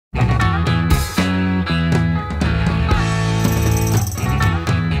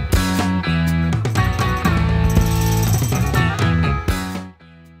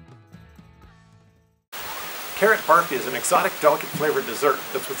Carrot barfi is an exotic, delicate flavored dessert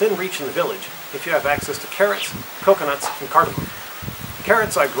that's within reach in the village if you have access to carrots, coconuts, and cardamom.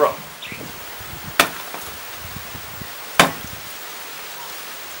 Carrots I grow.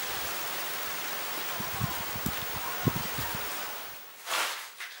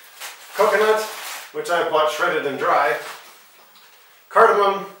 Coconut, which I bought shredded and dry.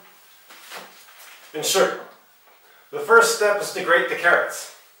 Cardamom, and sugar. The first step is to grate the carrots.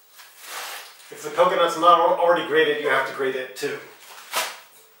 If the coconut's not already grated, you have to grate it too.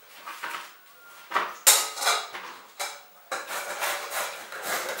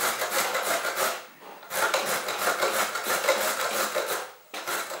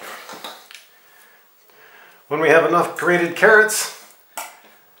 When we have enough grated carrots,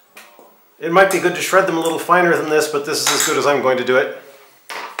 it might be good to shred them a little finer than this, but this is as good as I'm going to do it.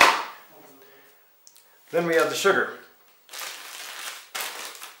 Then we add the sugar.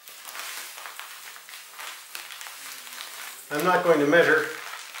 I'm not going to measure,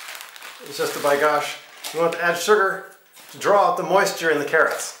 it's just a by gosh. You want to add sugar to draw out the moisture in the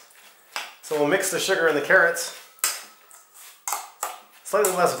carrots. So we'll mix the sugar and the carrots.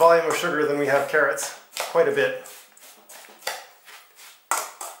 Slightly less volume of sugar than we have carrots, quite a bit.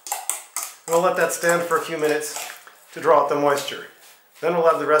 And we'll let that stand for a few minutes to draw out the moisture. Then we'll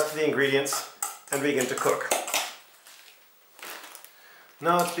add the rest of the ingredients and begin to cook.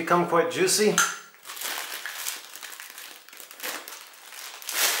 Now it's become quite juicy.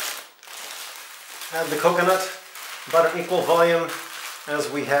 Add the coconut, about an equal volume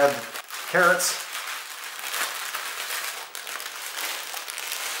as we had carrots.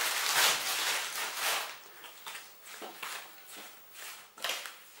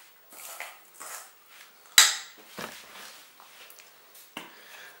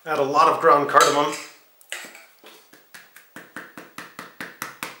 Add a lot of ground cardamom.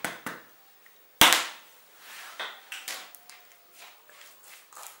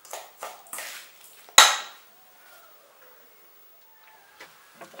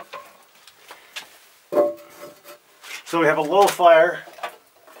 So we have a low fire.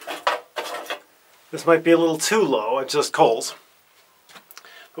 This might be a little too low, it's just coals.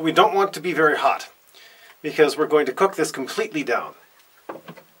 But we don't want to be very hot because we're going to cook this completely down.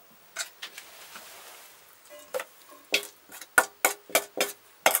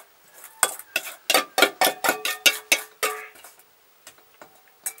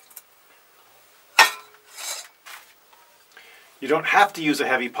 You don't have to use a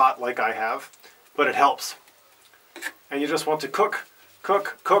heavy pot like I have, but it helps. And you just want to cook,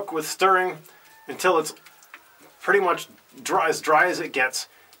 cook, cook with stirring until it's pretty much as dry as it gets,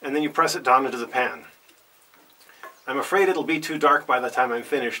 and then you press it down into the pan. I'm afraid it'll be too dark by the time I'm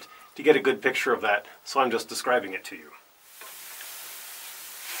finished to get a good picture of that, so I'm just describing it to you.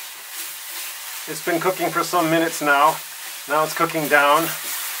 It's been cooking for some minutes now. Now it's cooking down.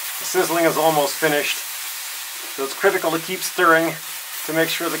 The sizzling is almost finished. So it's critical to keep stirring to make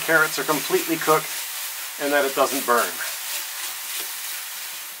sure the carrots are completely cooked and that it doesn't burn.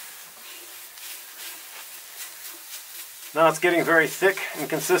 Now it's getting very thick in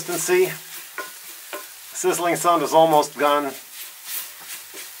consistency. The sizzling sound is almost gone.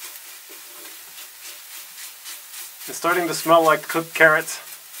 It's starting to smell like cooked carrots,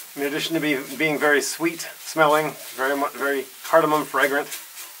 in addition to being very sweet smelling, very cardamom fragrant.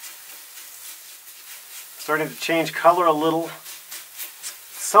 Starting to change color a little.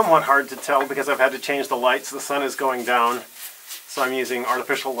 Somewhat hard to tell because I've had to change the lights. The sun is going down, so I'm using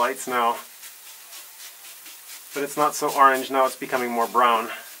artificial lights now. But it's not so orange, now it's becoming more brown,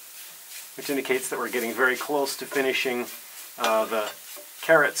 which indicates that we're getting very close to finishing the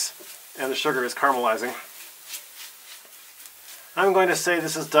carrots, and the sugar is caramelizing. I'm going to say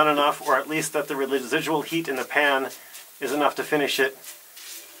this is done enough, or at least that the residual heat in the pan is enough to finish it,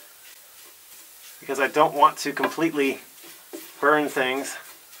 because I don't want to completely burn things.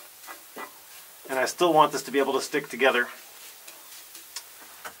 And I still want this to be able to stick together.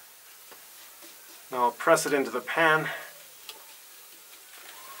 Now I'll press it into the pan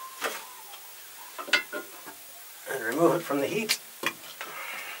and remove it from the heat.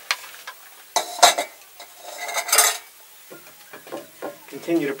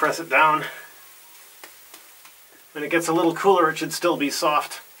 Continue to press it down. When it gets a little cooler, it should still be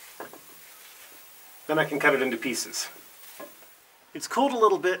soft. Then I can cut it into pieces. It's cooled a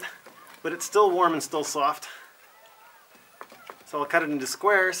little bit, but it's still warm and still soft. So I'll cut it into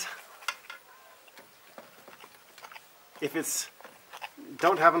squares. If it's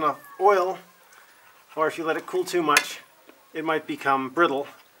don't have enough oil, or if you let it cool too much, it might become brittle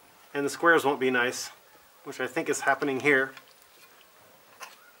and the squares won't be nice, which I think is happening here.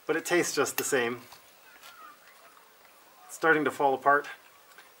 But it tastes just the same. starting to fall apart,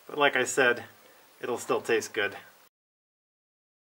 but like I said, it'll still taste good.